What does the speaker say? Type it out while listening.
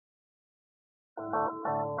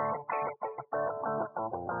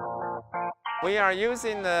We are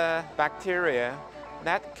using the bacteria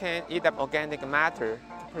that can eat up organic matter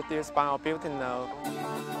to produce biobutanol.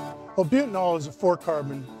 Well, butanol is a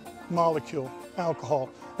 4-carbon molecule alcohol.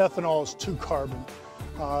 Ethanol is 2-carbon.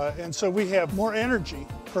 And so we have more energy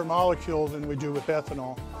per molecule than we do with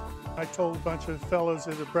ethanol. I told a bunch of fellows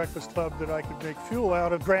at a breakfast club that I could make fuel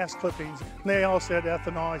out of grass clippings. And they all said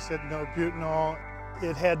ethanol. I said no, butanol.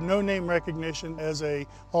 It had no name recognition as an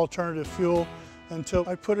alternative fuel until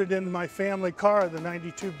I put it in my family car, the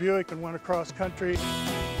 '92 Buick, and went across country.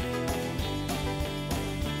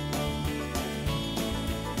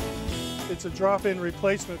 It's a drop-in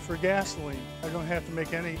replacement for gasoline. I don't have to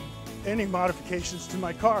make any modifications to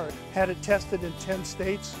my car. Had it tested in 10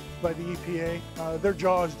 states by the EPA. Their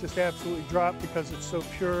jaws just absolutely dropped because it's so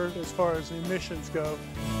pure as far as the emissions go.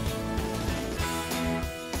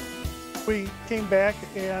 We came back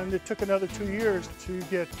and it took another 2 years to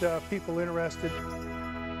get people interested.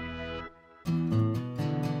 We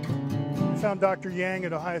found Dr. Yang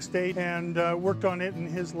at Ohio State and worked on it in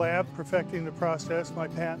his lab, perfecting the process, my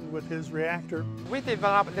patent with his reactor. We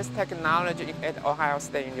developed this technology at Ohio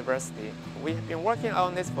State University. We have been working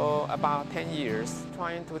on this for about 10 years,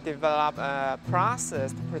 trying to develop a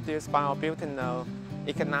process to produce biobutanol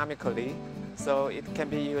economically, so it can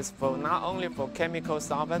be used for not only for chemical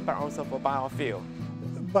solvent but also for biofuel.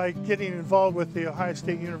 By getting involved with the Ohio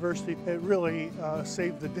State University, it really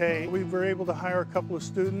saved the day. We were able to hire a couple of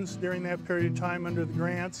students during that period of time under the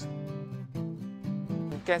grants.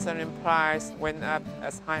 Gasoline price went up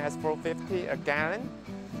as high as $4.50 a gallon.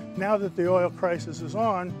 Now that the oil crisis is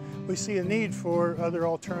on, we see a need for other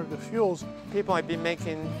alternative fuels. People have been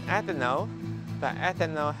making ethanol, but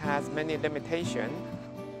ethanol has many limitations.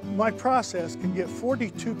 My process can get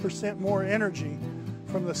 42% more energy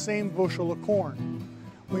from the same bushel of corn.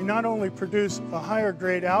 We not only produce a higher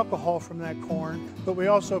grade alcohol from that corn, but we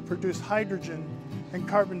also produce hydrogen and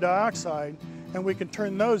carbon dioxide, and we can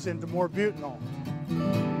turn those into more butanol.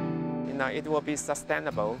 It will be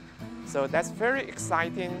sustainable. So that's very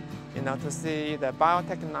exciting, to see the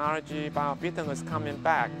biotechnology, biobutanol is coming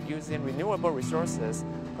back using renewable resources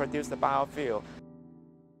to produce the biofuel.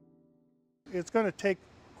 It's going to take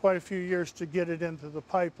quite a few years to get it into the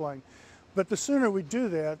pipeline. But the sooner we do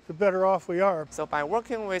that, the better off we are. So by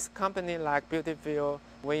working with a company like ButylFuel,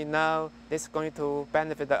 we know it's going to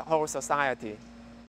benefit the whole society.